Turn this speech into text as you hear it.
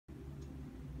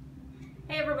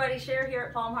Hey everybody, Cher here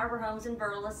at Palm Harbor Homes in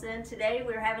Burleson. Today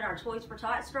we're having our Toys for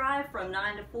Tots drive from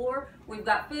 9 to 4. We've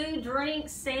got food,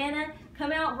 drinks, Santa.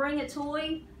 Come out, bring a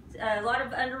toy. A lot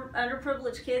of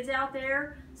underprivileged kids out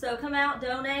there. So come out,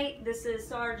 donate. This is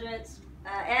Sergeant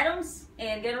Adams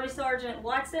and Gunnery Sergeant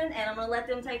Watson, and I'm going to let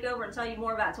them take over and tell you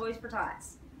more about Toys for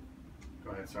Tots.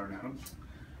 Go ahead, Sergeant Adams.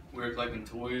 We're collecting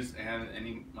toys and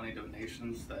any money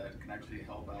donations that can actually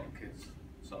help out kids.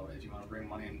 So if you want to bring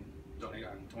money and donate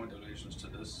on toy donations to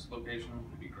this location,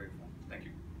 we'd be grateful. Thank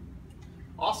you.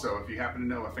 Also, if you happen to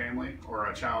know a family or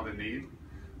a child in need,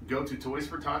 go to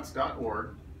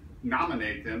toysfortots.org,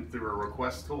 nominate them through a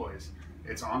request toys.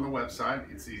 It's on the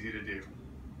website, it's easy to do.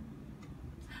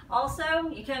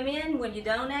 Also, you come in, when you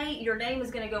donate, your name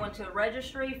is going to go into a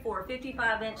registry for a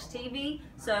 55-inch TV,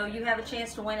 so you have a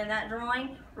chance to win in that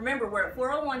drawing. Remember, we're at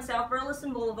 401 South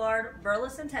Burleson Boulevard,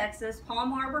 Burleson, Texas,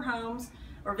 Palm Harbor Homes,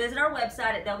 or visit our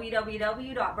website at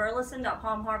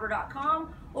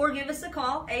www.burleson.palmharbor.com or give us a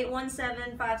call,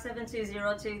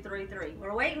 817-572-0233.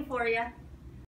 We're waiting for you.